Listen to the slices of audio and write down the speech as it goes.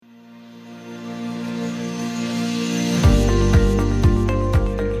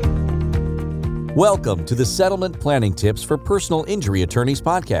Welcome to the Settlement Planning Tips for Personal Injury Attorneys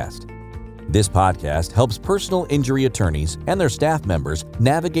podcast. This podcast helps personal injury attorneys and their staff members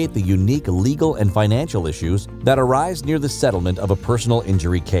navigate the unique legal and financial issues that arise near the settlement of a personal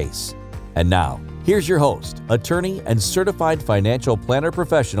injury case. And now, here's your host, attorney and certified financial planner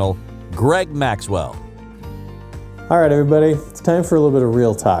professional, Greg Maxwell. All right, everybody, it's time for a little bit of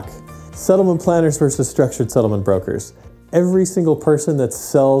real talk. Settlement planners versus structured settlement brokers. Every single person that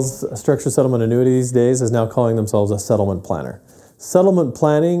sells a structured settlement annuity these days is now calling themselves a settlement planner. Settlement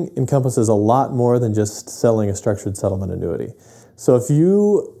planning encompasses a lot more than just selling a structured settlement annuity. So if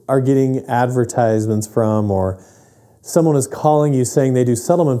you are getting advertisements from, or someone is calling you saying they do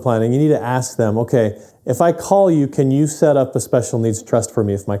settlement planning, you need to ask them, okay, if I call you, can you set up a special needs trust for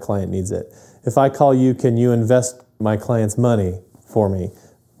me if my client needs it? If I call you, can you invest my client's money for me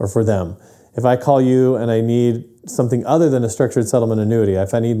or for them? If I call you and I need something other than a structured settlement annuity,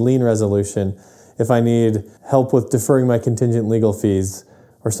 if I need lien resolution, if I need help with deferring my contingent legal fees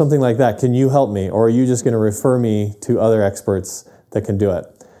or something like that, can you help me? Or are you just going to refer me to other experts that can do it?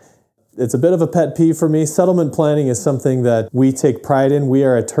 It's a bit of a pet peeve for me. Settlement planning is something that we take pride in. We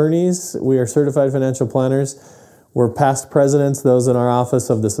are attorneys. We are certified financial planners. We're past presidents, those in our office,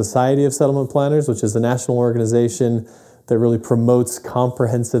 of the Society of Settlement Planners, which is a national organization that really promotes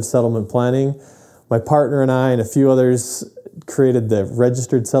comprehensive settlement planning. My partner and I and a few others created the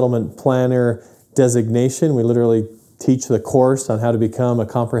Registered Settlement Planner designation. We literally teach the course on how to become a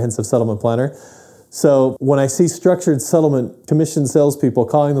comprehensive settlement planner. So when I see structured settlement commission salespeople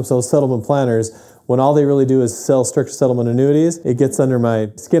calling themselves settlement planners, when all they really do is sell structured settlement annuities, it gets under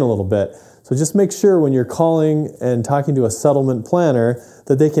my skin a little bit. So just make sure when you're calling and talking to a settlement planner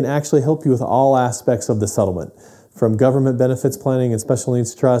that they can actually help you with all aspects of the settlement, from government benefits planning and special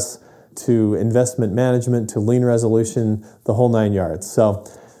needs trusts to investment management to lien resolution, the whole 9 yards. So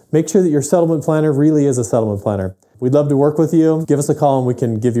make sure that your settlement planner really is a settlement planner. We'd love to work with you. Give us a call and we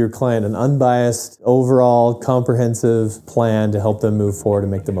can give your client an unbiased, overall, comprehensive plan to help them move forward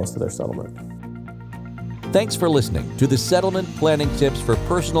and make the most of their settlement. Thanks for listening to the Settlement Planning Tips for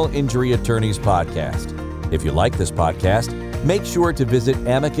Personal Injury Attorneys podcast. If you like this podcast, make sure to visit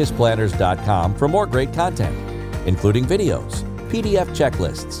amicusplanners.com for more great content, including videos, PDF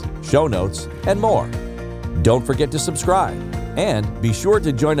checklists, show notes, and more. Don't forget to subscribe, and be sure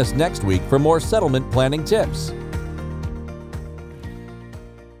to join us next week for more settlement planning tips.